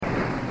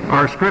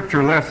Our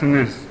scripture lesson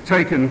is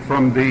taken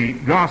from the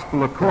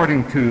Gospel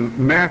according to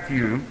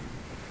Matthew,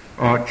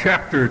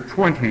 chapter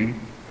 20,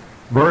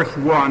 verse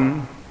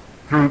 1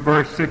 through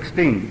verse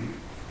 16.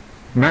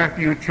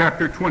 Matthew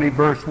chapter 20,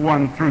 verse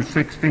 1 through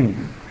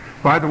 16.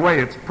 By the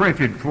way, it's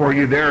printed for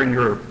you there in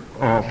your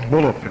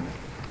bulletin.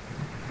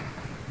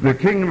 The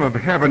kingdom of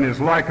heaven is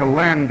like a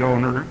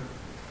landowner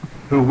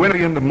who went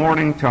in the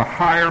morning to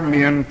hire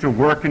men to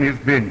work in his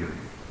vineyard.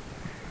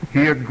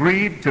 He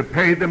agreed to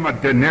pay them a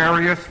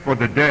denarius for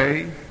the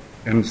day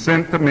and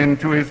sent them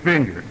into his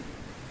vineyard.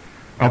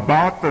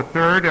 About the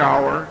third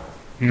hour,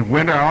 he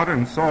went out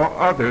and saw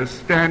others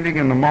standing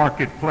in the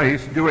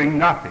marketplace doing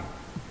nothing.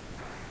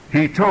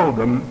 He told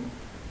them,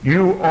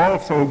 "You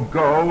also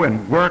go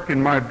and work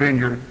in my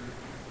vineyard,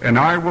 and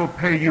I will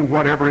pay you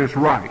whatever is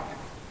right."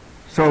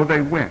 So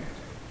they went.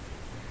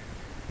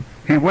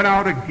 He went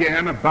out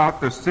again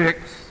about the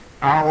 6th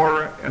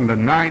hour and the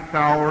 9th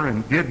hour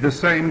and did the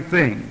same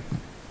thing.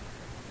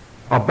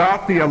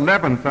 About the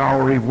 11th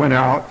hour he went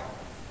out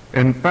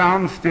and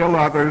found still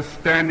others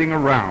standing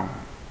around.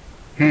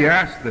 He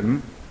asked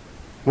them,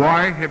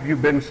 "Why have you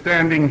been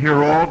standing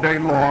here all day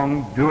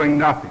long doing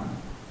nothing?"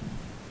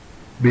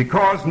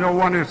 "Because no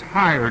one has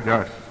hired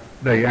us,"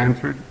 they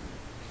answered.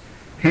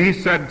 He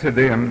said to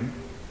them,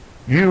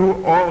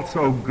 "You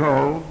also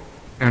go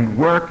and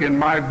work in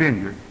my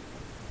vineyard."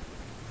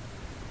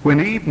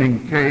 When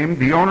evening came,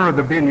 the owner of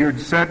the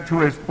vineyard said to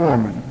his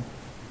foreman,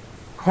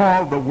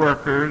 "Call the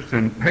workers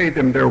and pay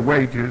them their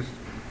wages,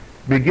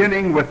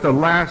 beginning with the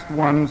last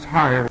ones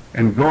hired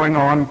and going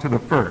on to the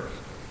first."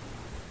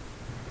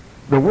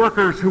 The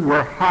workers who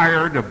were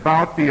hired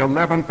about the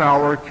 11th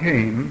hour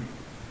came,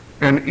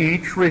 and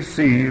each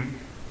received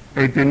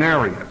a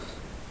denarius.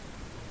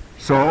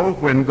 So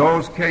when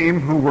those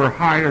came who were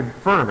hired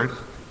first,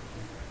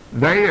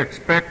 they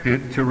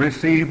expected to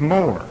receive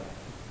more.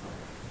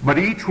 But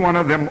each one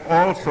of them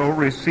also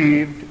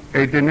received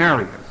a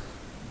denarius.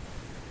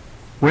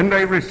 When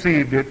they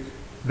received it,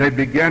 they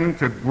began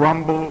to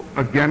grumble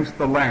against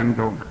the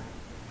landowner.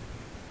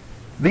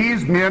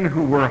 "These men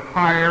who were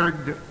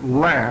hired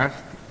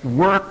last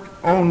worked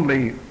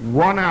only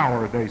 1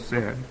 hour," they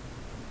said,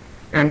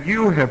 "and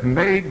you have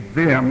made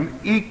them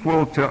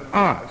equal to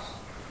us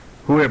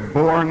who have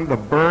borne the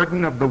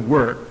burden of the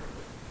work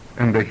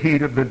and the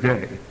heat of the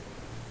day."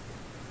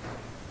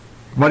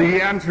 But he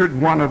answered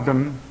one of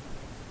them,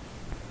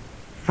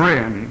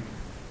 "Friend,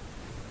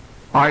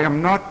 I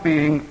am not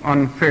being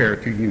unfair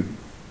to you.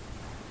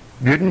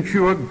 Didn't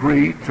you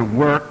agree to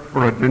work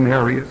for a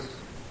denarius?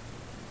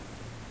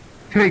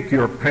 Take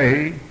your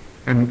pay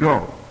and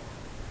go.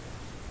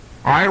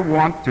 I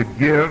want to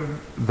give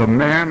the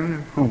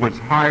man who was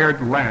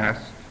hired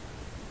last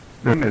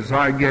as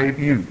I gave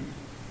you.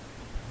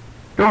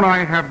 Don't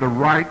I have the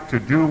right to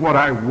do what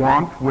I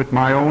want with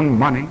my own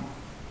money?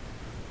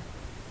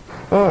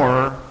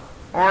 Or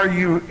are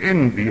you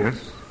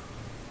envious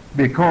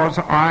because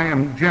I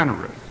am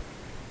generous?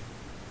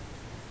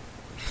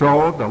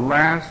 So the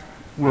last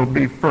will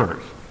be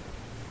first,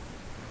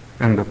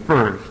 and the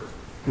first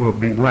will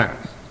be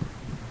last."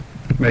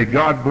 May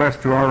God bless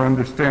to our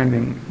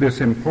understanding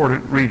this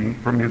important reading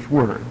from His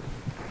Word.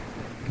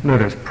 Let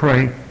us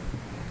pray.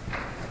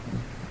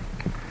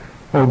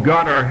 Oh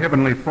God, our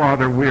Heavenly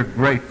Father, we're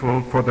grateful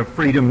for the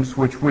freedoms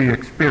which we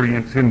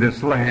experience in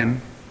this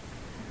land.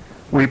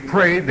 We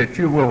pray that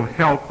you will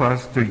help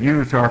us to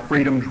use our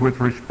freedoms with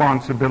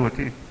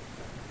responsibility.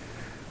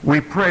 We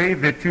pray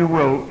that you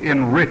will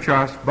enrich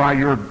us by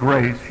your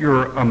grace,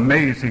 your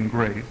amazing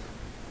grace,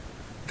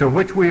 to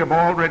which we have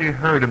already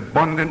heard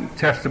abundant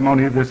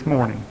testimony this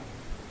morning.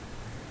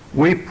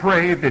 We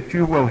pray that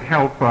you will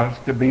help us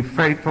to be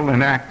faithful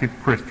and active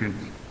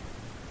Christians,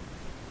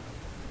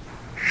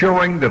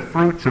 showing the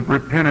fruits of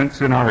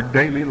repentance in our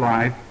daily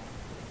life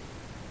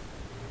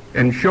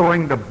and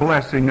showing the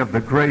blessing of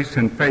the grace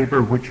and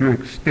favor which you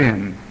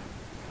extend.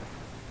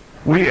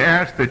 We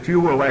ask that you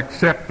will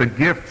accept the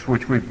gifts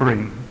which we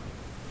bring,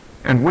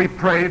 and we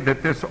pray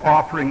that this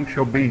offering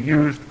shall be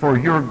used for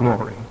your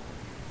glory,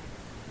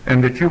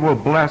 and that you will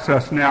bless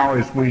us now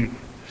as we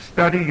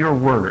study your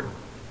word.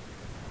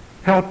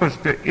 Help us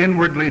to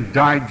inwardly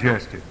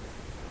digest it,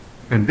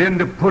 and then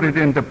to put it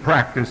into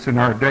practice in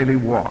our daily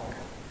walk.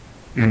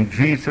 In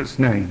Jesus'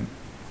 name,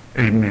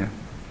 amen.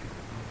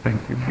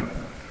 Thank you.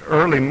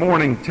 Early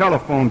morning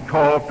telephone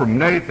call from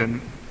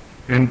Nathan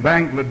in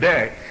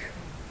Bangladesh.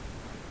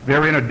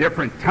 They're in a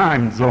different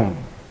time zone.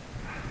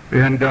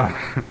 And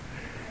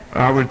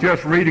I was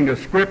just reading a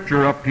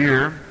scripture up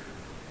here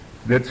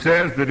that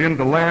says that in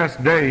the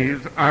last days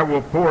I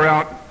will pour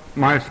out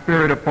my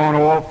Spirit upon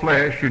all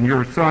flesh, and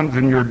your sons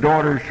and your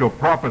daughters shall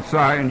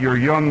prophesy, and your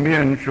young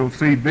men shall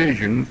see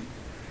visions,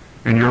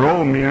 and your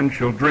old men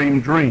shall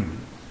dream dreams.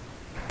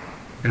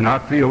 And I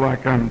feel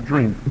like I'm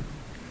dreaming.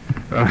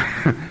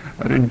 I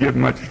didn't get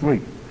much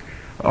sleep.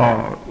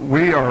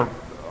 We are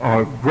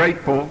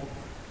grateful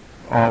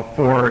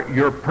for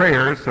your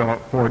prayers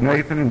for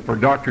Nathan and for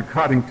Dr.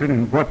 Coddington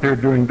and what they're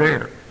doing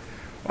there.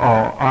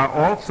 I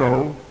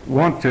also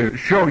want to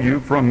show you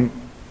from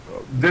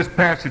this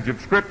passage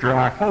of Scripture,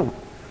 I hope,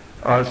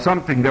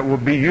 something that will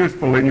be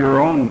useful in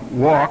your own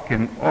walk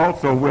and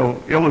also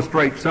will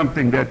illustrate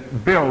something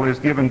that Bill has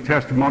given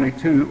testimony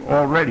to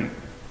already.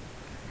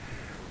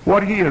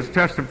 What he has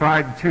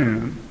testified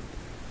to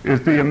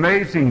is the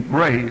amazing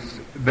grace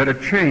that a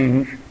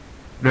change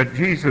that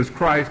Jesus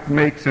Christ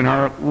makes in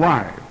our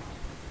lives.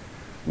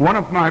 One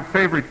of my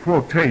favorite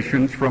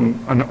quotations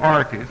from an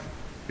artist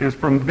is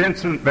from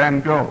Vincent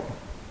van Gogh.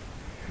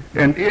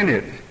 And in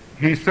it,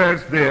 he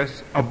says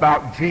this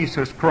about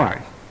Jesus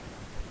Christ.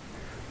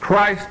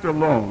 Christ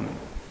alone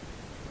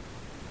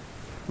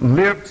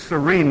lived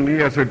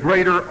serenely as a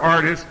greater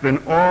artist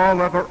than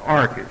all other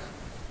artists,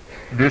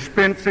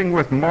 dispensing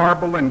with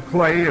marble and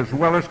clay as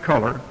well as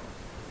color,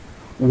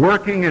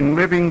 working in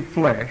living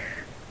flesh.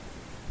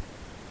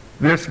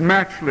 This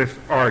matchless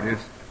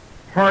artist,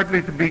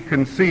 hardly to be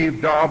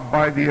conceived of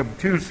by the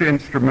obtuse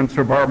instruments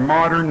of our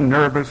modern,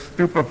 nervous,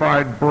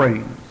 stupefied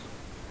brains,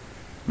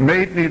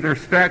 made neither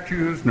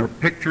statues nor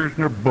pictures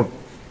nor books.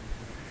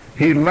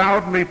 He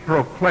loudly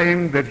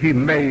proclaimed that he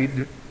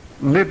made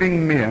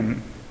living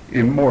men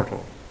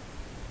immortal.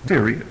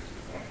 Serious,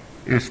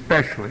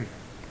 especially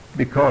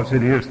because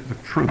it is the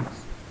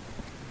truth.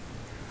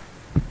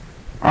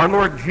 Our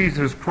Lord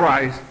Jesus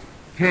Christ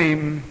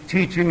came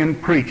teaching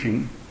and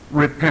preaching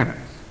repentance.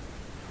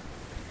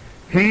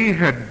 He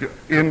had,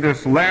 in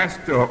this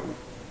last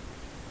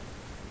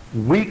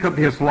week of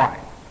his life,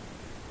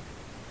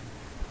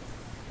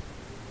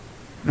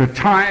 the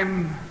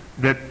time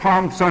that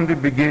Palm Sunday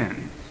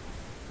began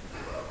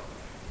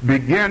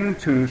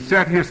to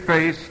set his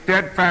face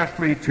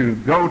steadfastly to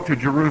go to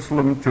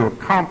Jerusalem to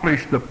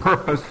accomplish the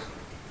purpose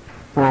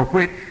for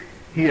which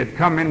he had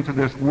come into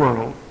this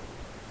world,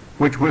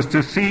 which was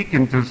to seek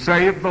and to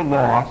save the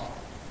lost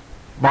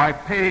by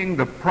paying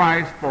the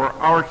price for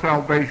our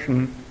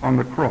salvation on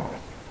the cross.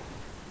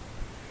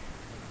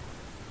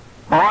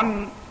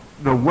 On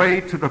the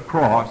way to the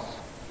cross,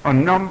 a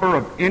number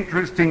of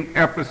interesting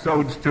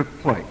episodes took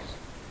place.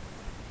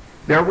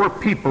 There were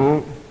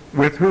people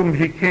with whom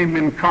he came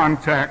in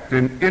contact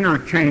and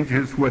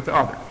interchanges with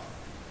others.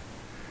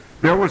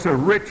 There was a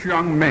rich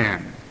young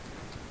man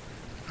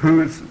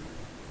whose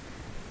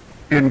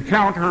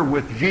encounter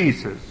with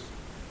Jesus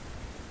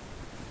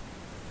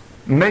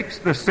makes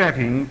the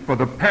setting for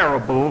the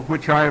parable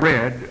which I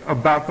read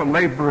about the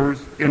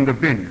laborers in the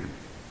vineyard.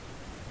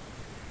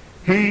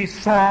 He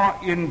saw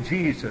in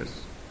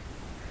Jesus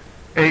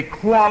a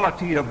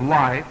quality of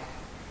life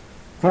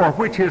for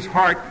which his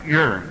heart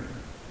yearned.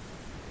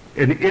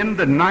 And in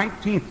the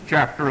 19th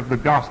chapter of the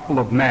Gospel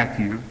of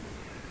Matthew,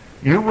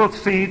 you will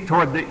see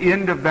toward the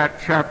end of that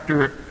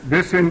chapter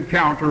this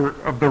encounter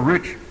of the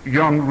rich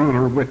young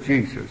ruler with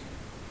Jesus.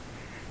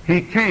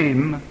 He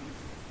came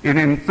in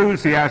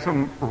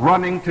enthusiasm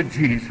running to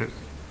Jesus,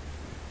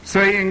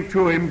 saying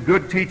to him,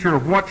 "Good teacher,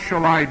 what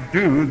shall I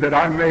do that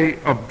I may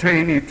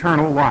obtain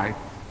eternal life?"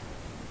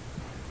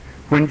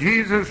 When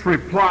Jesus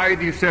replied,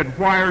 he said,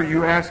 "Why are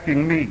you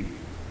asking me?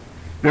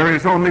 There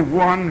is only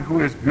one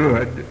who is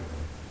good,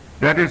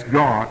 that is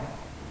God.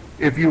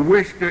 If you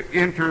wish to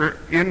enter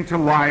into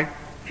life,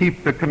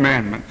 keep the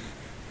commandments."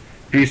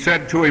 He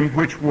said to him,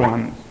 "Which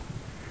ones?"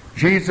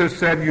 Jesus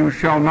said, "You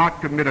shall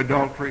not commit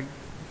adultery.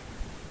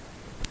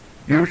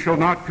 You shall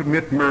not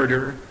commit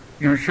murder.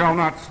 You shall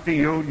not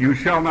steal. You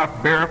shall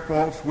not bear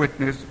false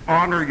witness.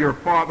 Honor your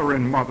father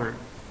and mother.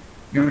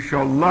 You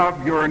shall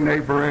love your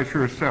neighbor as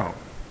yourself."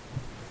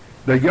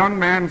 The young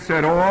man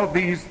said, "All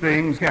these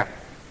things kept.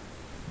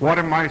 What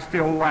am I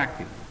still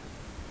lacking?"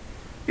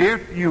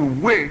 If you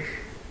wish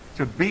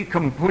to be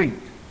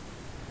complete,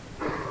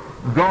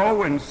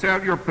 go and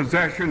sell your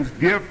possessions,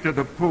 give to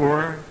the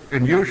poor,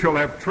 and you shall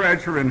have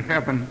treasure in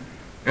heaven,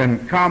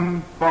 and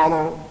come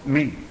follow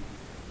me.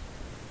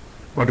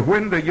 But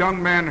when the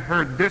young man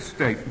heard this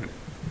statement,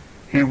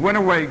 he went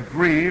away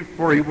grieved,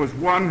 for he was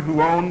one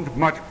who owned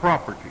much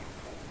property.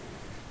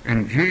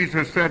 And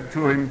Jesus said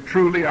to him,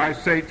 "Truly I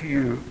say to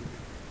you,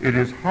 it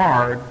is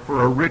hard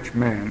for a rich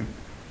man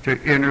to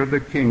enter the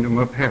kingdom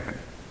of heaven."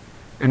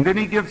 And then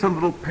he gives a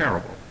little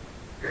parable.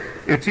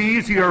 It's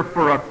easier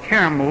for a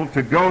camel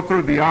to go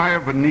through the eye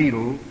of a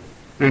needle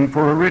than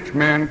for a rich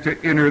man to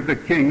enter the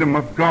kingdom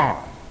of God.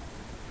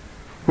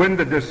 When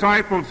the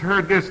disciples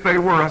heard this, they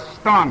were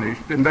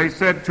astonished, and they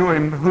said to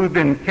him, "Who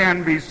then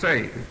can be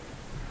saved?"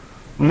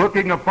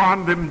 Looking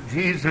upon them,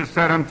 Jesus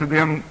said unto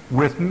them,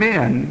 "With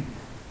men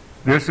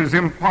this is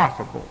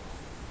impossible,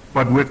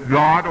 but with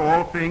God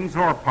all things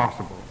are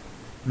possible."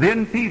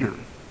 Then Peter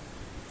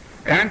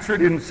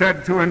answered and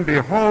said to him,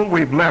 "Behold,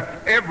 we've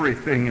left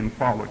everything and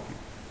followed you.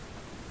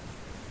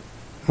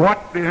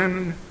 What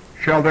then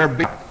shall there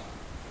be?"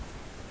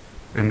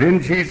 And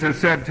then Jesus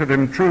said to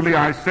them, "Truly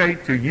I say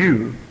to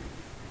you,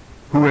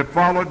 who have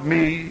followed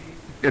me,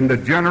 in the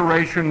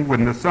generation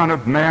when the Son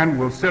of Man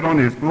will sit on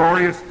his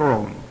glorious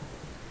throne,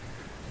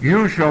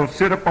 you shall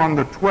sit upon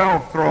the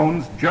 12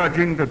 thrones,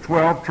 judging the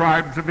 12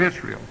 tribes of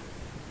Israel.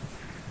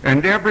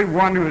 And every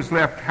one who has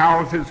left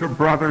houses or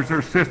brothers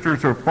or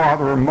sisters or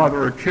father or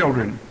mother or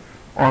children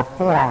or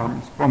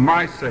farms for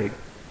my sake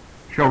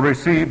shall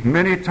receive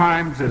many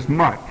times as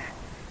much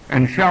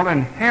and shall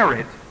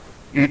inherit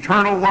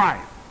eternal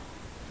life.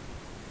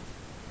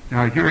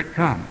 Now here it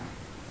comes.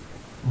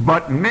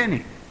 But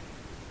many.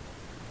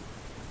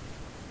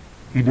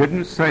 He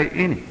didn't say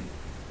any.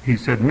 He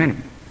said many.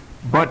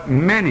 But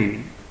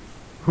many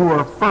who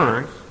are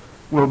first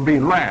will be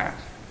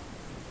last,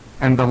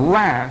 and the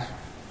last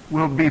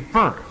will be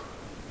first.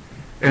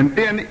 And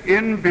then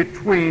in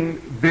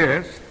between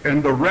this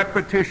and the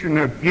repetition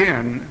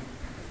again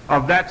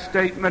of that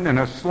statement in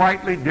a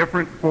slightly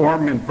different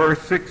form in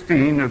verse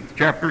 16 of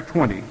chapter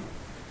 20,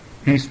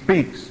 he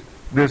speaks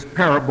this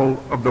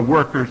parable of the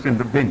workers in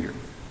the vineyard.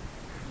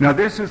 Now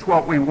this is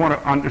what we want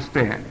to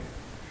understand.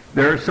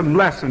 There are some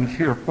lessons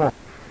here for us.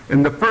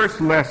 And the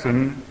first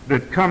lesson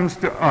that comes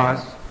to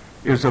us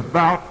is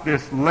about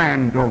this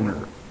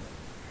landowner.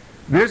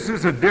 This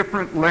is a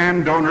different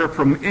landowner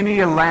from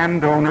any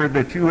landowner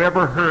that you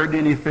ever heard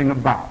anything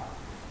about.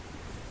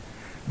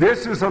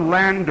 This is a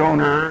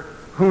landowner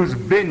whose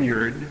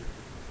vineyard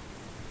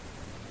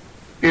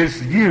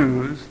is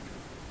used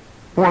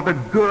for the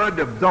good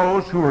of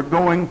those who are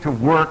going to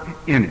work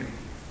in it,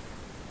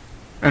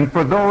 and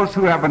for those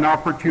who have an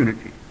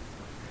opportunity.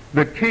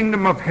 The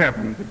kingdom of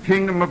heaven, the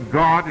kingdom of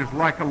God, is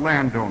like a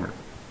landowner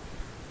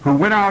who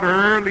went out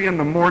early in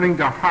the morning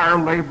to hire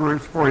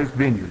laborers for his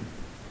vineyard.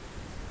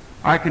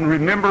 I can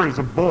remember as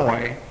a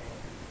boy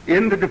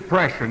in the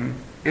Depression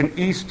in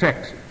East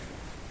Texas,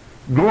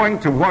 going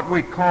to what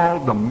we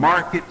called the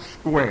market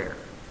square.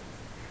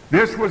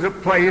 This was a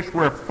place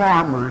where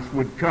farmers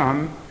would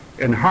come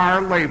and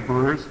hire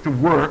laborers to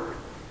work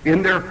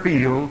in their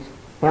fields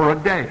for a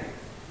day.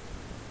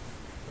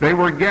 They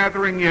were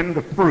gathering in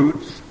the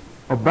fruits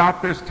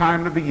about this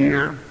time of the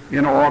year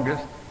in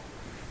August,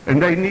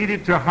 and they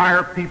needed to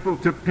hire people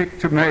to pick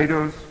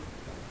tomatoes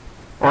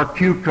or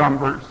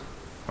cucumbers,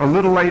 a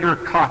little later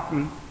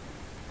cotton.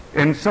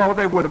 And so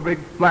they would have a big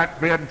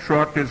flatbed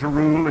truck as a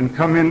rule and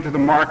come into the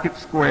market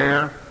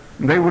square.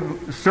 And they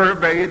would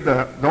survey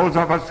those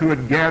of us who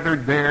had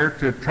gathered there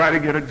to try to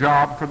get a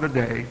job for the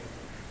day.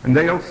 And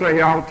they'll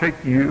say, I'll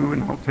take you,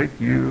 and I'll take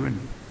you,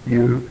 and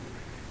you.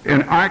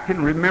 And I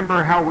can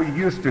remember how we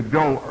used to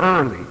go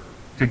early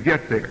to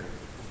get there,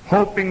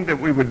 hoping that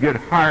we would get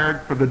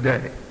hired for the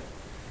day.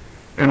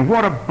 And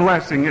what a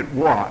blessing it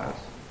was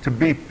to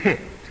be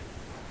picked.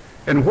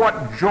 And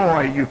what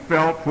joy you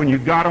felt when you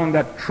got on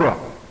that truck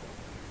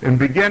and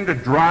began to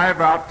drive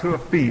out to a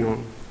field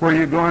where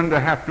you're going to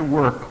have to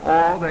work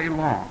all day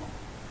long.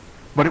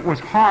 But it was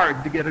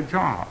hard to get a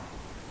job.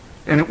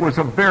 And it was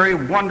a very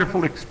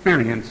wonderful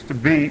experience to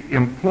be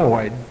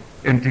employed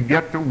and to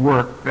get to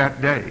work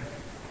that day.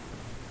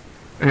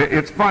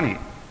 It's funny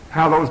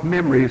how those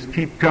memories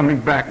keep coming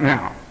back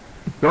now.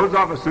 Those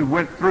of us who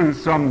went through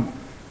some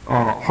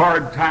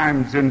hard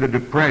times in the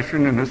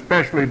Depression, and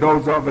especially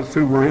those of us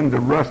who were in the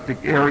rustic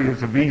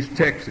areas of East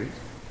Texas.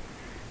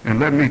 And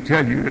let me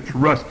tell you, it's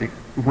rustic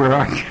where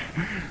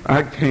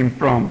I came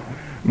from.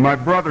 My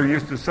brother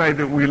used to say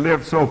that we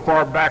lived so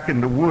far back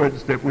in the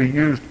woods that we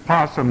used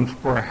possums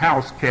for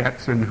house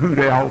cats and hoot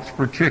owls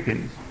for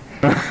chickens.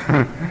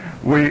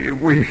 we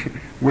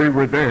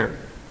were there.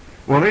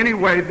 Well,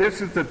 anyway,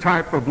 this is the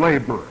type of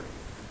laborer,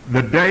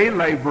 the day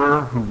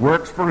laborer who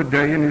works for a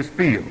day in his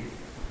field.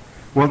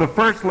 Well, the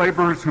first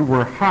laborers who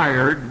were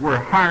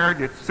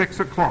hired at 6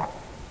 o'clock.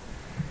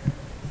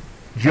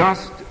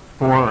 Just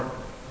for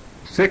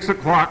 6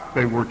 o'clock,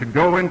 they were to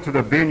go into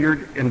the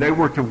vineyard, and they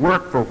were to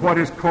work for what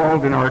is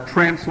called in our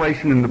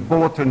translation in the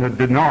bulletin a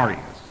denarius.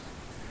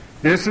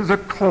 This is a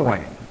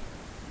coin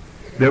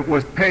that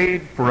was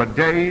paid for a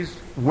day's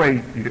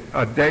wage,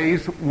 a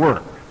day's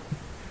work.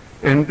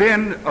 And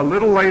then a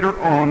little later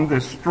on,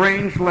 this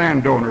strange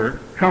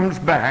landowner comes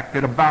back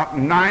at about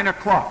 9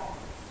 o'clock.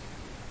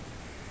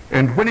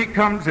 And when he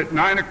comes at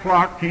 9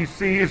 o'clock, he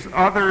sees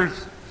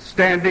others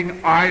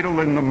standing idle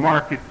in the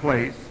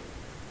marketplace.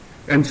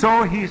 And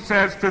so he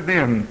says to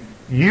them,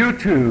 you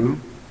two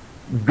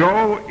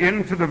go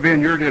into the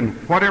vineyard, and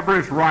whatever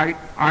is right,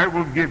 I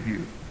will give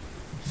you.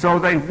 So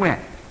they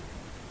went.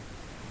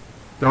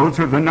 Those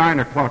are the 9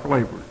 o'clock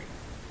laborers.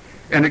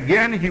 And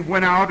again, he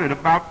went out at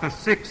about the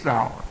 6th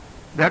hour.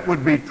 That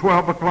would be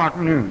 12 o'clock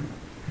noon.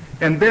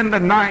 And then the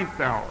 9th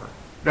hour.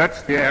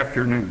 That's the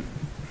afternoon.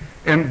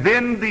 And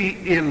then the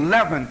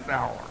 11th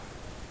hour,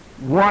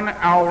 1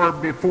 hour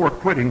before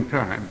quitting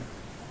time.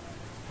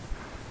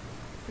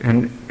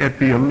 And at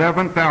the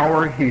 11th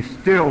hour, he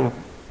still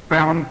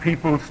found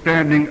people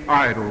standing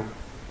idle.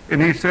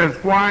 And he says,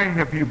 why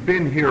have you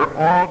been here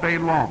all day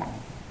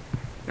long?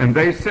 And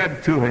they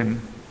said to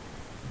him,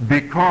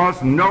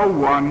 because no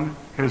one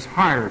has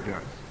hired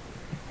us.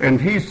 And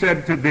he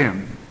said to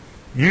them,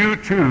 you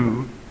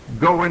too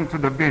go into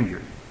the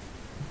vineyard.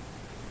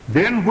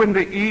 Then when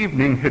the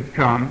evening had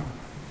come,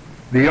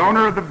 the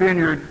owner of the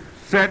vineyard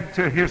said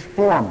to his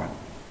foreman,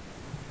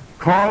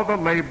 call the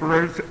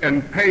laborers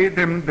and pay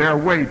them their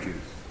wages,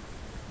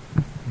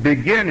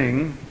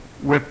 beginning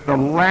with the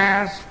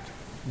last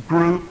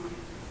group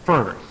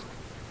first.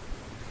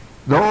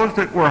 Those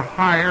that were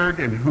hired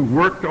and who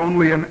worked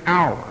only an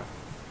hour,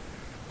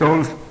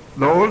 those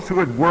who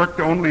had worked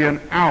only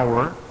an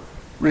hour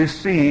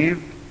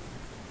received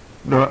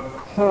the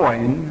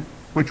coin,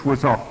 which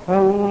was a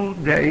whole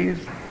day's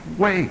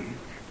wage.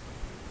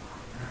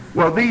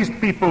 Well, these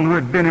people who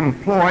had been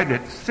employed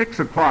at 6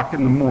 o'clock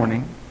in the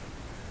morning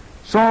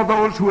saw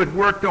those who had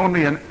worked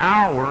only an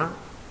hour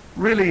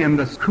really in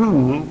the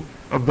cool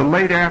of the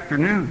late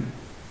afternoon.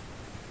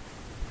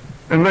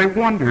 And they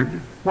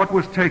wondered what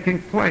was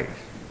taking place.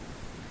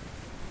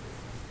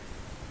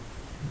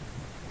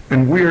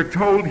 And we are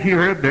told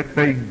here that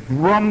they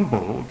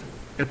grumbled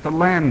at the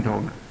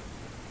landowner.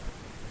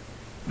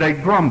 They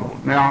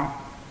grumbled. Now,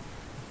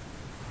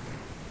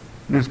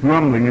 this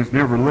grumbling is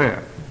never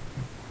left.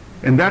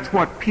 And that's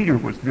what Peter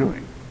was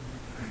doing.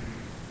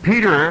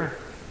 Peter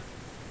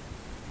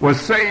was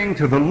saying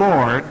to the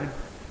Lord,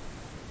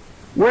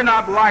 we're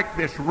not like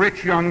this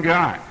rich young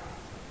guy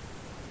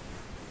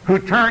who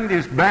turned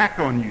his back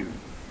on you.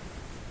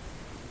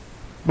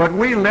 But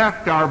we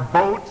left our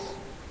boats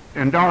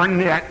and our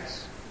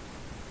nets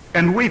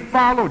and we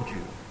followed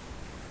you.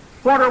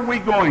 What are we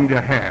going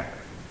to have?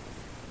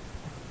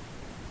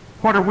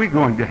 What are we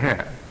going to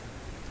have?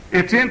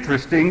 It's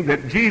interesting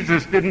that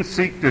Jesus didn't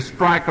seek to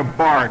strike a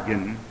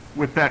bargain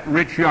with that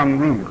rich young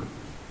ruler.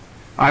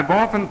 I've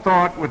often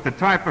thought with the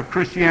type of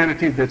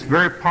Christianity that's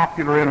very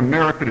popular in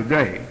America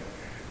today,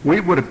 we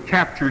would have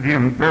captured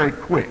him very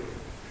quick.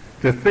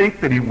 To think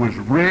that he was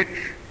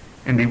rich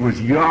and he was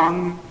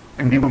young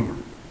and he was ruler.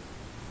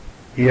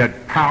 He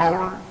had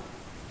power,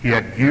 he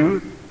had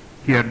youth,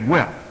 he had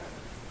wealth.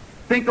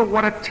 Think of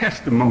what a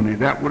testimony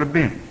that would have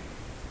been.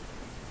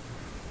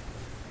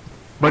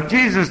 But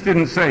Jesus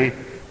didn't say,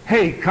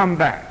 hey, come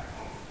back.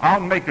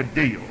 I'll make a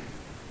deal.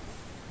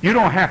 You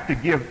don't have to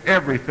give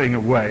everything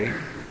away.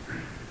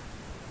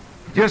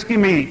 Just give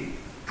me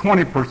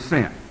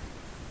 20%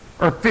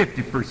 or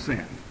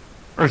 50%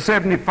 or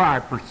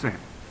 75%.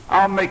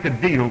 I'll make a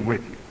deal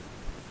with you.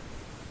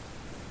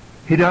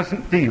 He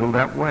doesn't deal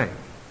that way.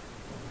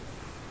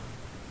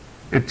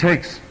 It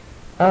takes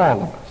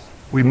all of us.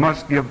 We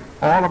must give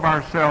all of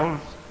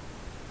ourselves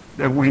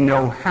that we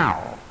know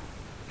how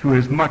to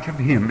as much of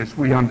him as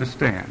we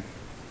understand.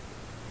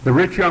 The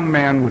rich young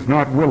man was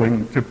not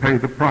willing to pay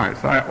the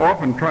price. I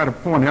often try to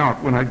point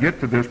out when I get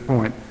to this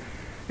point,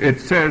 it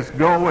says,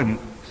 go and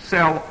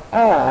sell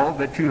all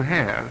that you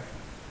have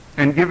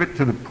and give it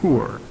to the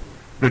poor.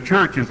 The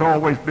church has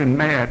always been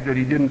mad that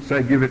he didn't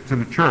say give it to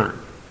the church.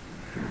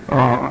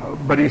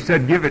 But he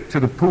said give it to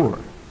the poor.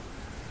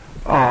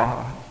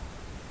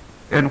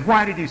 And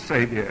why did he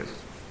say this?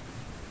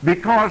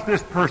 Because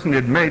this person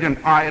had made an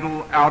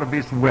idol out of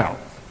his wealth.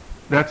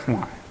 That's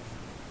why.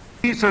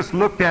 Jesus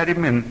looked at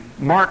him, and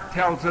Mark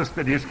tells us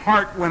that his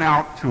heart went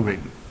out to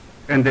him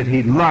and that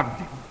he loved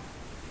him.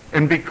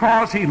 And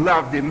because he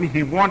loved him,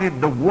 he wanted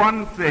the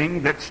one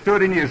thing that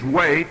stood in his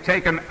way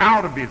taken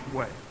out of his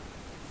way.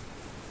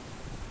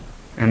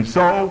 And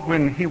so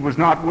when he was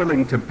not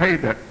willing to pay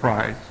that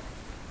price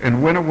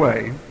and went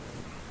away,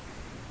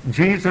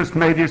 Jesus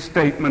made his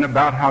statement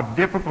about how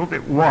difficult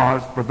it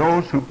was for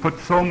those who put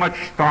so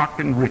much stock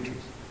in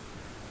riches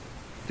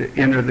to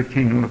enter the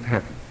kingdom of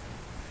heaven.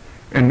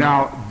 And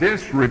now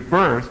this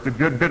reversed a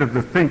good bit of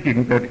the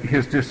thinking that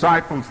his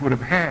disciples would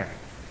have had.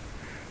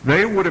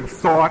 They would have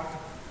thought,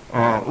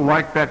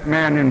 like that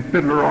man in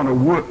Fiddler on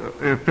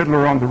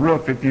the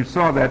Roof, if you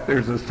saw that,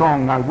 there's a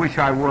song, I Wish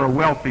I Were a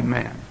Wealthy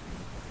Man.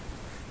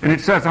 And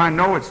it says, I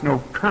know it's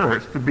no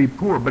curse to be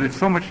poor, but it's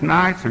so much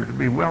nicer to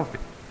be wealthy.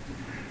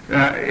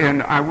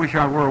 And I wish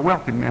I were a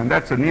wealthy man.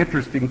 That's an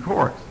interesting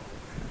chorus.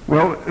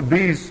 Well,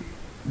 these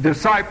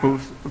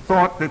disciples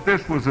thought that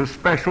this was a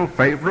special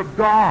favor of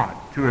God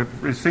to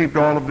have received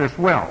all of this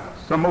wealth.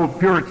 Some old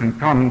Puritan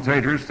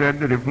commentators said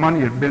that if money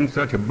had been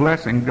such a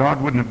blessing,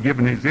 God wouldn't have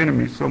given his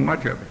enemies so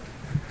much of it.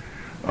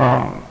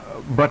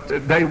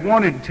 But they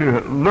wanted to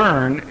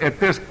learn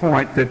at this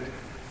point that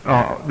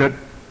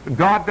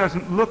God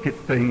doesn't look at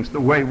things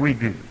the way we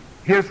do.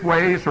 His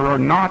ways are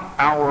not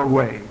our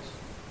ways.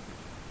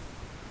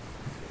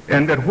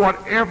 And that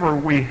whatever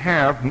we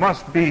have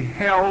must be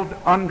held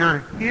under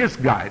his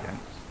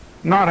guidance,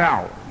 not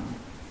ours.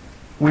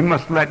 We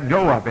must let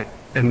go of it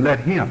and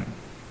let him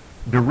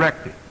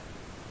direct it,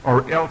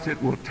 or else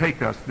it will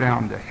take us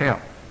down to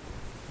hell.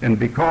 And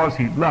because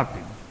he loved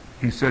him,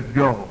 he said,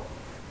 go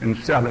and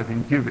sell it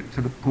and give it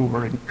to the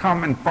poor and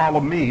come and follow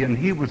me. And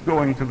he was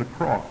going to the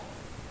cross.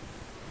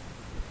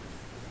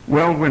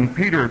 Well, when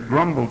Peter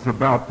grumbles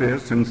about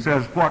this and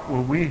says, what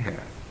will we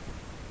have?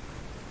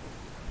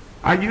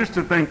 I used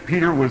to think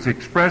Peter was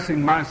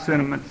expressing my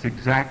sentiments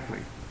exactly.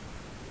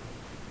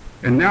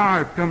 And now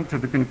I've come to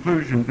the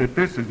conclusion that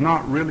this is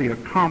not really a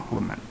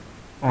compliment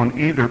on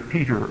either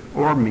Peter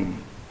or me.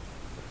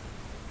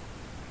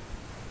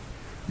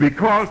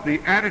 Because the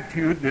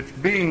attitude that's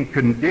being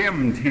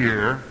condemned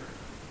here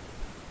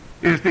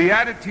is the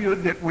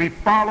attitude that we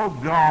follow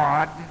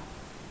God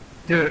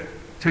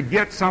to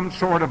get some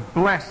sort of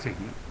blessing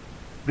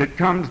that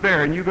comes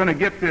there. And you're going to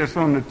get this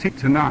on the TV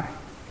tonight.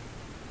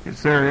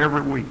 It's there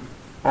every week,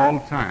 all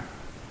the time.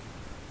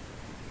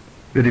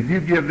 That if you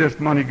give this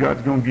money,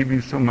 God's going to give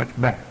you so much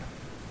back.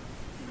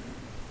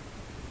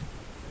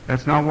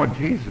 That's not what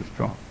Jesus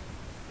taught.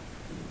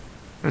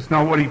 That's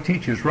not what he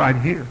teaches right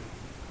here.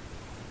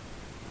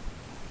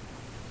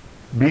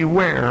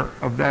 Beware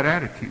of that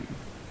attitude.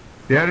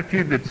 The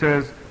attitude that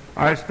says,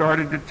 I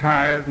started to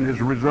tithe, and as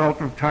a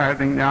result of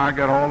tithing, now I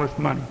got all this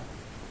money.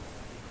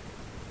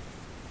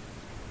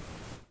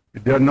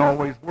 It doesn't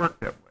always work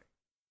that way.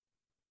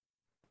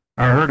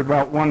 I heard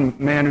about one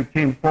man who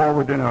came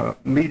forward in a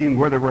meeting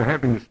where they were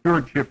having a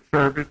stewardship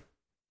service,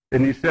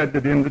 and he said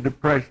that in the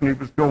Depression he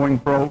was going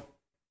broke,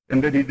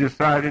 and that he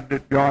decided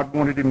that God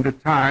wanted him to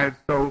tithe,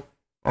 so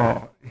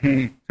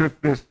he took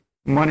this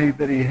money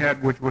that he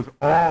had, which was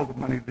all the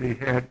money that he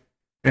had,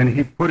 and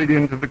he put it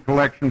into the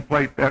collection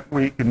plate that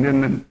week, and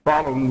then the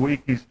following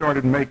week he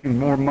started making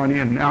more money,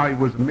 and now he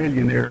was a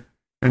millionaire.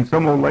 And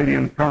some old lady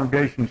in the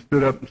congregation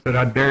stood up and said,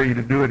 I dare you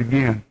to do it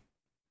again.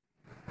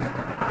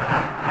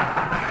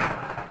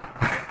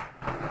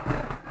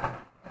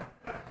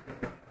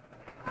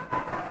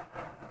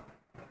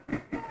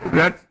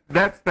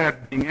 That's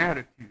that being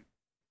attitude.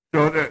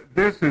 So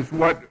this is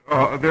what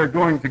they're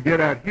going to get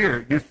at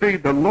here. You see,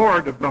 the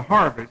Lord of the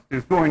harvest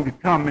is going to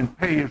come and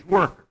pay his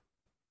workers.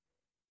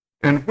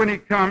 And when he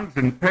comes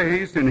and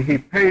he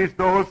pays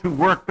those who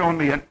worked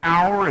only an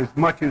hour as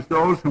much as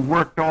those who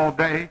worked all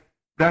day,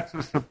 that's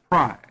a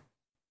surprise.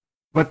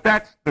 But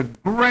that's the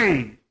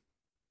grace,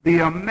 the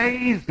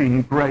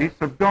amazing grace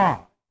of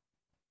God.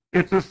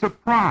 It's a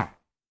surprise.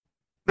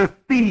 The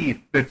thief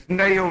that's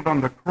nailed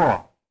on the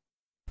cross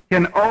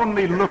can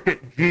only look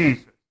at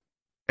Jesus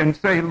and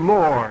say,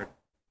 Lord,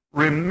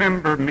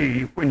 remember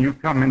me when you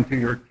come into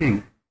your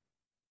kingdom.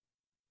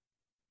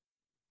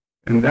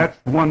 And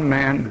that's one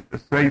man that the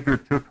Savior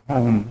took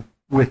home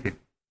with him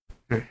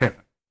to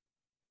heaven.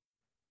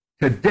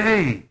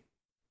 Today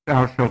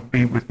thou shalt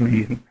be with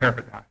me in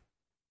paradise.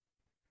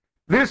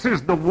 This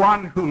is the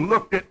one who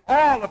looked at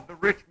all of the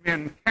rich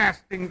men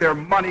casting their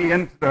money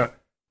into the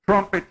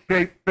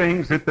trumpet-shaped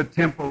things at the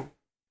temple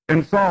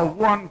and saw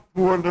one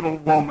poor little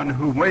woman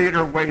who made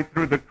her way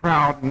through the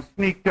crowd and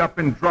sneaked up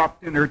and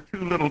dropped in her 2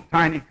 little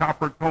tiny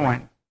copper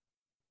coins.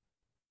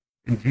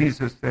 And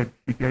Jesus said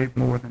she gave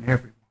more than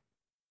everyone.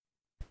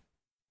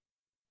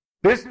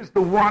 This is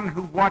the one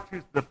who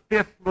watches the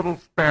 5th little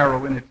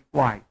sparrow in its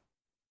flight.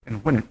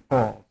 And when it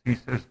falls, he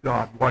says,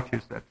 God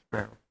watches that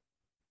sparrow.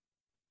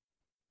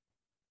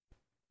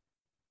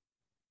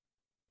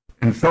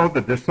 And so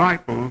the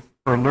disciples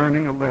are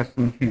learning a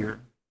lesson here.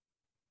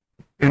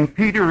 And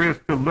Peter is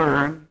to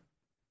learn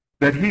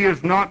that he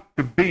is not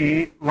to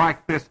be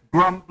like this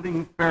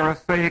grumbling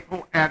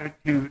Pharisaical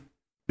attitude,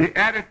 the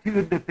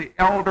attitude that the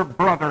elder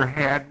brother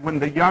had when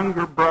the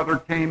younger brother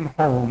came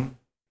home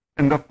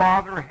and the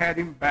father had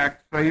him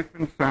back safe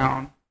and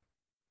sound.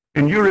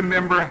 And you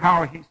remember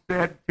how he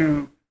said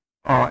to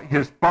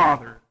his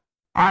father,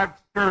 I've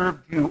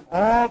served you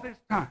all this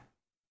time,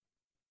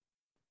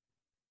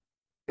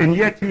 and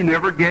yet you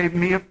never gave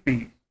me a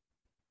feast.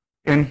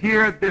 And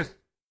here this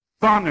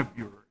son of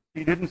yours,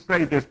 he didn't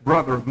say this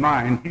brother of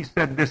mine, he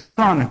said this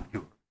son of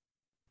yours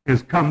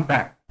has come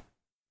back,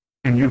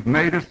 and you've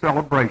made a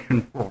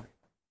celebration for him.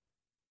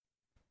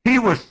 He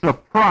was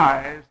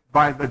surprised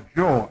by the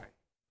joy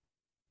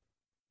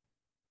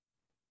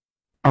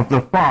of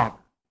the father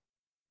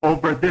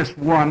over this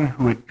one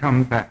who had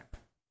come back.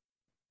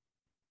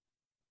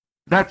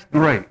 That's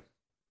great.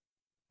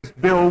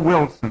 Bill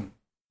Wilson,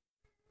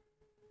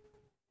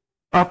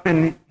 up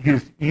in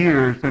his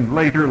years and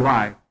later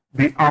life,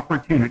 the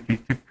opportunity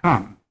to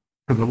come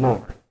to the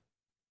Lord.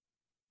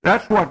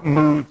 That's what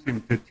moves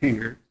him to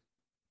tears.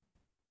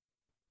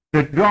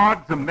 That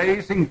God's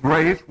amazing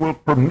grace will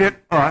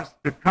permit us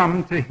to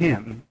come to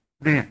him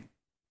then.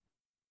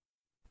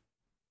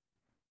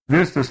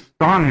 This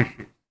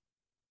astonishes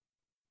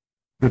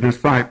the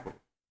disciples,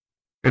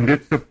 and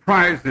it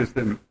surprises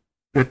them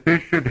that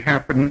this should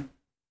happen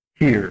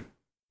here,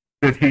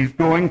 that he's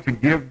going to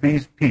give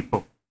these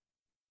people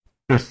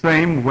the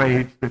same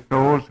wage that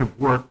those who've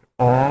worked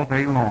all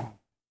day long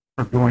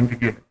are going to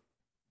get.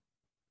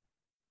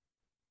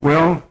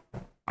 Well,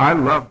 I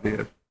love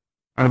this.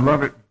 I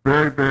love it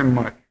very, very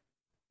much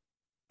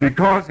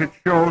because it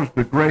shows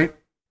the great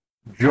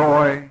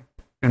joy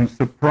and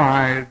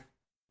surprise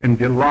and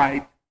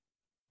delight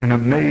and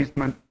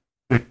amazement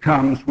that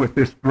comes with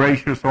this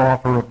gracious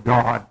offer of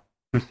God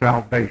to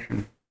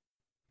salvation.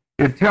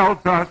 It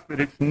tells us that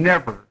it's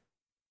never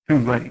too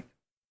late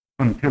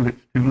until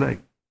it's too late.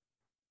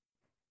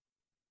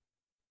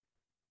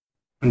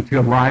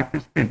 Until life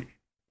is finished.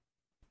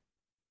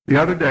 The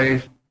other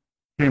day,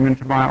 came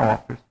into my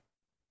office,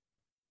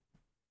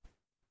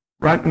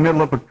 right in the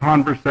middle of a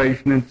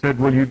conversation, and said,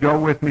 will you go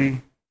with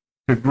me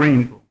to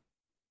Greenville?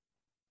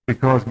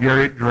 Because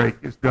Gary Drake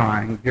is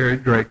dying. Gary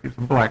Drake is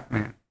a black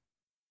man.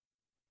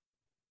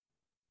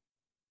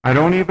 I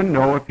don't even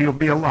know if he'll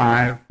be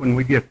alive when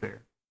we get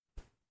there.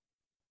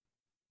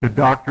 The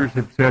doctors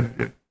have said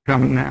to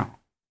come now.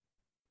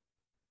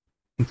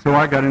 And so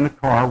I got in the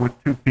car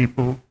with 2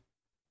 people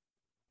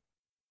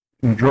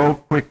and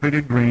drove quickly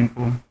to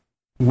Greenville,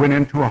 went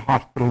into a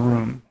hospital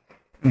room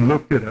and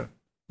looked at a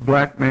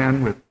black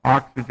man with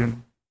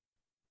oxygen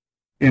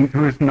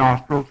into his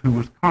nostrils, who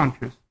was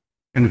conscious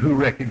and who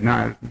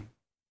recognized me.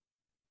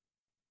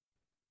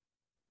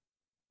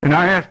 And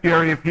I asked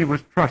Gary if he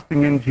was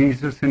trusting in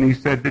Jesus, and he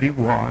said that he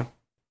was.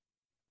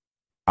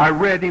 I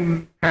read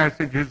him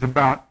passages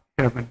about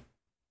heaven.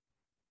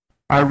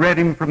 I read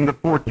him from the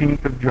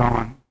 14th of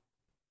John.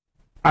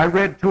 I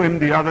read to him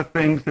the other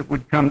things that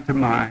would come to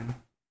mind.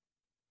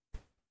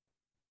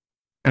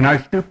 And I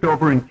stooped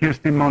over and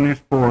kissed him on his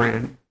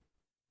forehead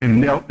and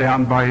knelt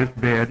down by his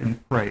bed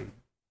and prayed.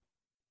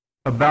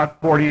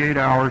 About 48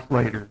 hours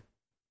later,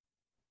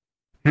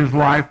 his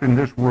life in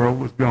this world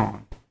was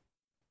gone.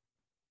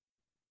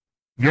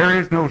 Gary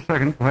is no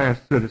second-class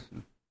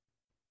citizen.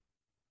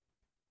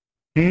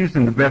 He's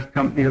in the best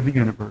company of the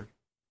universe.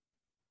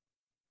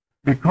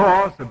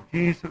 Because of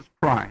Jesus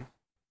Christ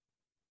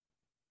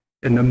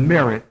and the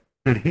merit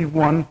that he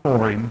won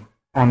for him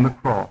on the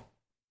cross.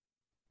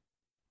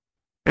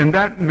 And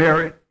that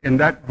merit and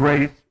that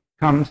grace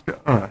comes to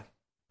us.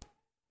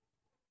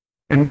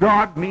 And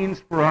God means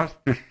for us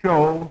to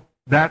show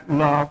that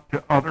love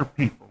to other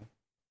people.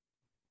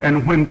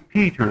 And when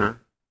Peter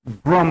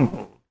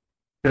grumbled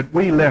that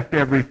we left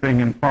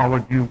everything and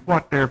followed you,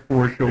 what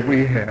therefore shall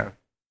we have?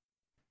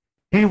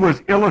 He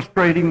was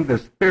illustrating the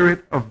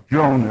spirit of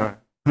Jonah,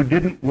 who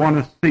didn't want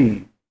to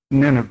see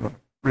Nineveh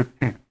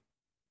repent.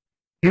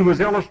 He was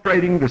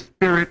illustrating the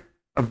spirit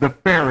of the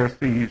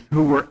Pharisees,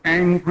 who were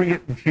angry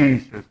at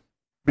Jesus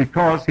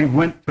because he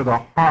went to the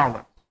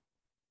harlots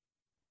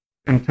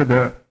and to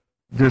the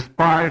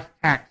despised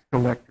tax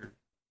collectors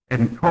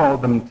and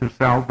called them to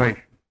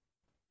salvation.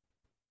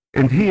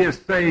 And he is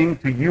saying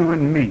to you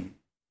and me,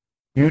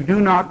 you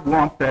do not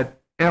want that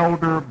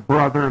elder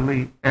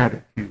brotherly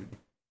attitude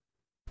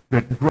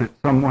that goes at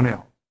someone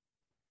else.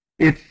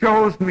 It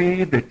shows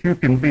me that you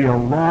can be a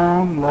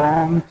long,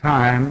 long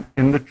time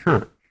in the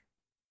church,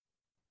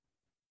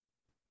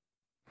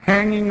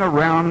 hanging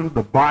around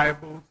the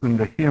Bibles and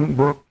the hymn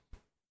books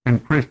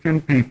and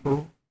Christian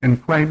people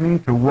and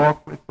claiming to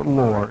walk with the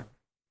Lord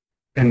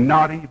and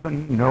not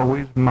even know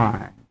his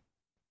mind.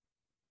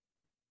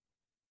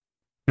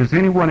 Does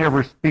anyone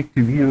ever speak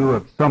to you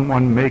of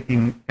someone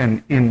making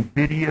an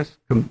invidious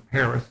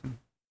comparison?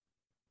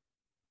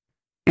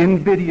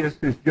 Invidious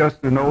is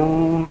just a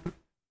new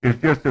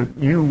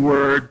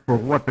word for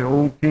what the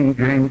old King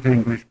James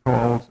English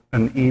calls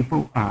an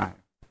evil eye.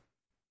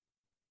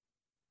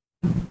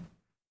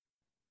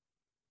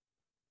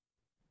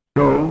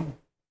 So,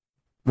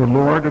 the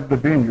Lord of the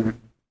vineyard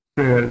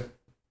says,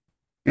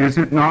 is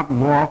it not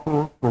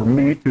lawful for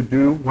me to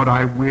do what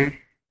I wish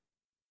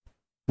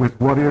with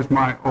what is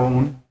my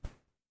own?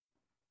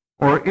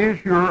 Or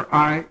is your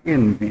eye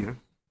envious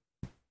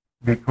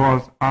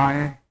because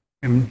I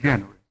am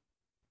generous?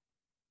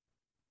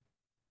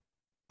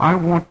 I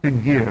want to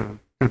give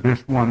to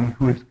this one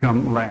who has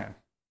come last,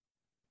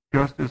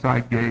 just as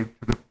I gave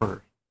to the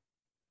first.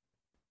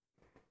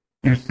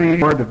 You see, the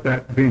Lord of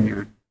that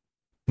vineyard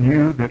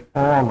knew that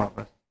all of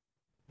us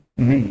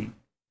need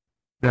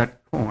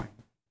that coin,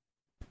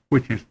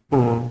 which is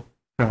full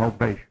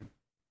salvation.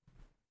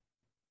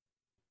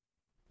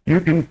 You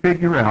can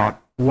figure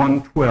out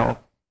 1/12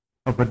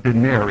 of a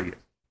denarius.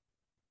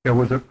 There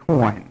was a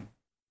coin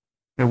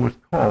that was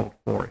called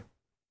for it.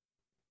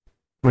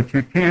 But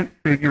you can't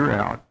figure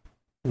out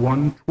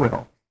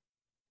 1/12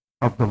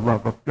 of the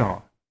love of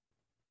God.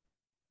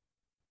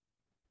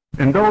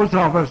 And those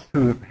of us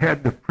who have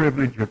had the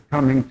privilege of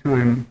coming to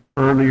him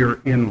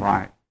earlier in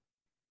life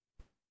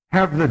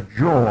have the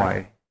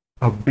joy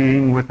of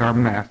being with our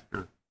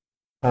Master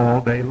all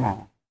day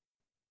long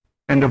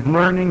and of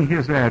learning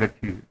his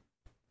attitude.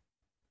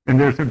 And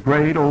there's a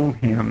great old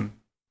hymn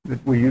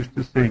that we used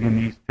to sing in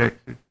East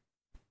Texas.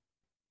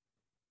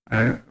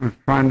 I was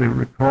trying to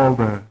recall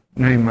the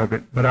name of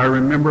it, but I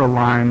remember a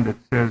line that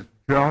says,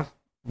 just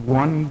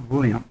one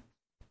glimpse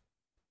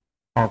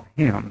of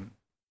him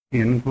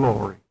in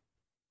glory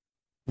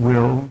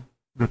will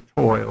the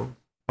toils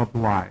of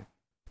life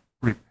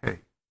repay.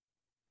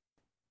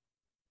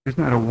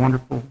 Isn't that a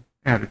wonderful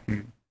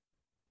attitude?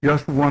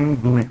 Just one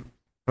glimpse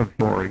of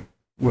glory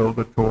will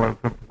the toils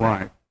of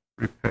life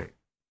repay.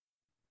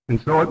 And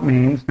so it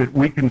means that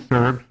we can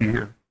serve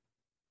here,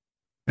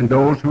 and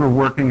those who are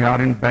working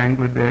out in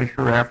Bangladesh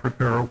or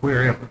Africa or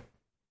wherever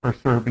are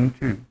serving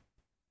too.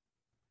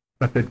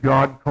 But that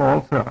God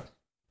calls us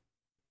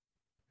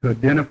to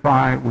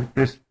identify with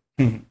this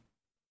King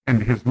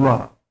and his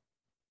love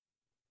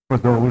for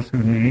those who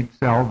need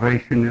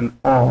salvation, and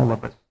all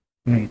of us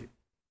need it.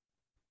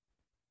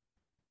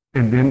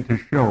 And then to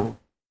show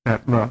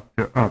that love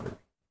to others.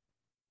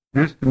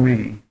 This, to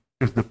me,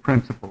 is the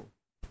principal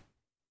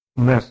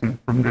lesson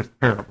from this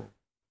parable.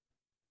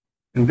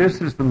 And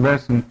this is the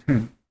lesson,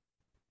 too,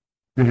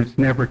 that it's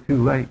never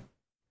too late.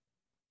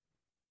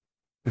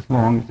 As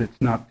long as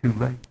it's not too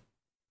late.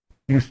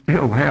 You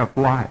still have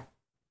life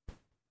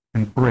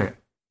and breath.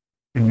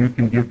 And you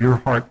can give your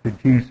heart to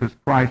Jesus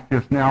Christ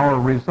just now, or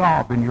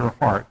resolve in your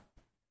heart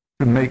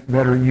to make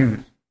better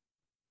use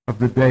of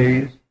the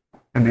days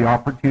and the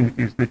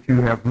opportunities that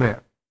you have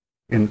left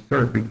in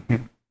serving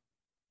him.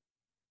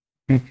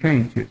 He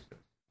changes us.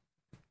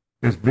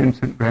 as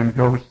Vincent van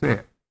Gogh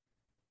said,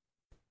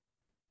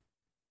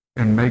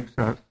 and makes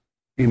us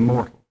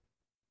immortal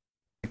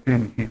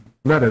in him.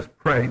 Let us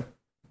pray.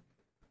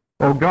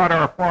 Oh God,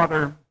 our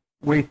Father,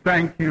 we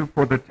thank you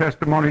for the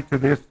testimony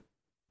to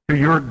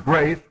your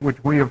grace,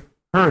 which we have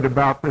heard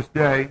about this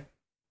day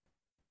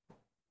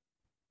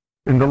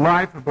in the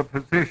life of a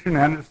physician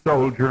and a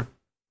soldier.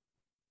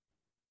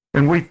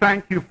 And we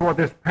thank you for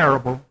this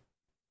parable.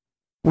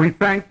 We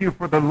thank you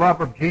for the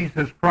love of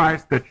Jesus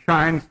Christ that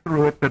shines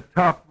through it, the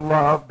tough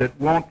love that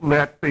won't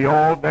let the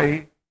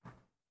all-day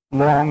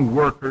long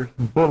workers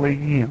bully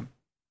him.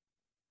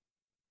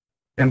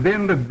 And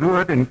then the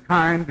good and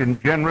kind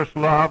and generous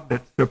love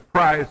that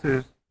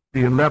surprises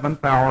the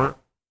 11th hour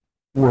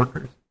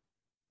workers.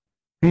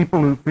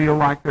 People who feel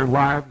like their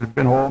lives have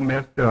been all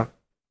messed up,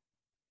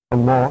 a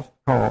lost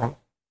cause.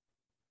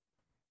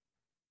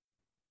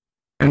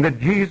 And that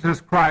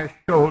Jesus Christ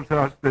shows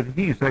us that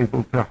he's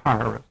able to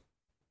hire us.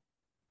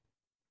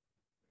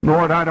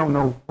 Lord, I don't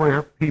know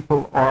where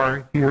people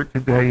are here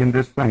today in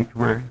this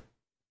sanctuary,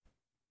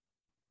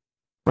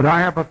 but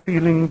I have a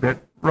feeling that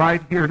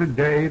right here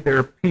today there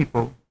are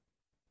people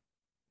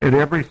at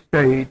every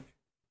stage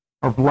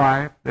of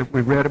life that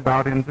we read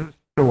about in the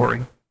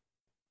story.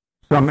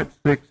 Some at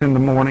 6 in the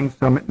morning,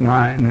 some at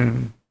 9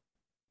 noon,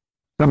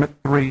 some at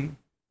 3,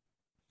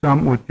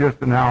 some with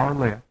just an hour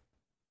left.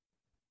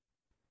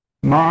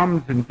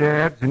 Moms and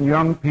dads and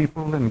young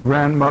people and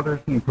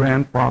grandmothers and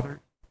grandfathers.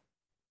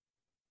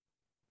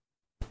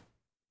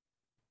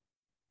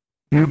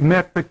 You've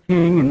met the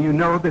King and you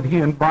know that he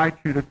invites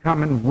you to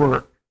come and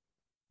work.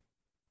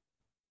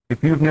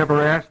 If you've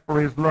never asked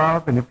for his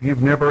love and if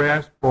you've never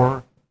asked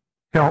for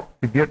help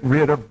to get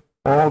rid of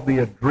all the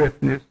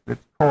adriftness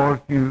that's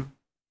caused you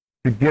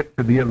to get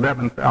to the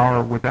 11th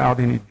hour without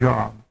any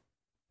job,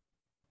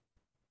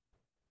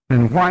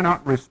 then why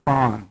not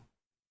respond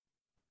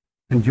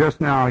and just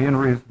now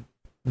enter his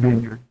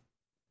vineyard?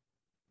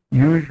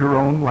 Use your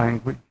own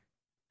language.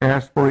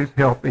 Ask for his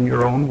help in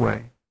your own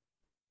way.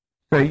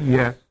 Say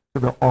yes to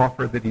the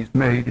offer that he's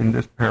made in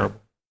this parable.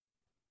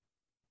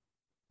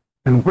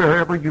 And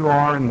wherever you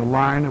are in the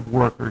line of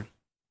workers,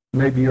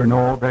 maybe you're an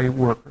all-day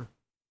worker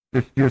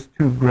that's just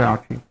too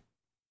grouchy.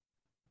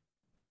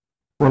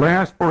 Well,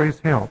 ask for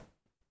his help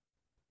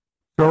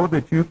so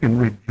that you can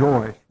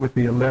rejoice with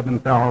the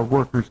 11th hour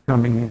workers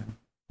coming in.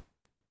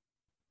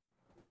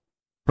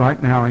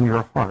 Right now in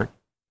your heart,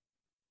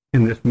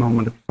 in this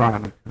moment of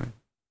silence.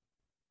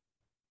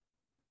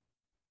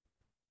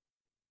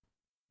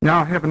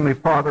 Now, Heavenly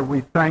Father,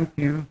 we thank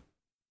you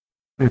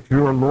that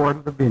you're Lord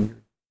of the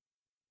vineyard,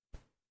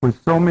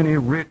 with so many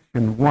rich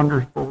and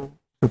wonderful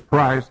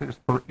surprises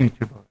for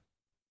each of us.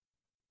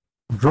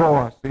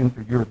 Draw us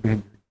into your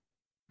vineyard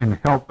and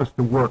help us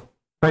to work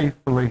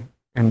faithfully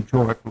and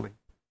joyfully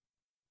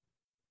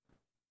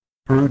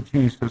through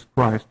Jesus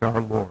Christ our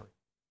Lord.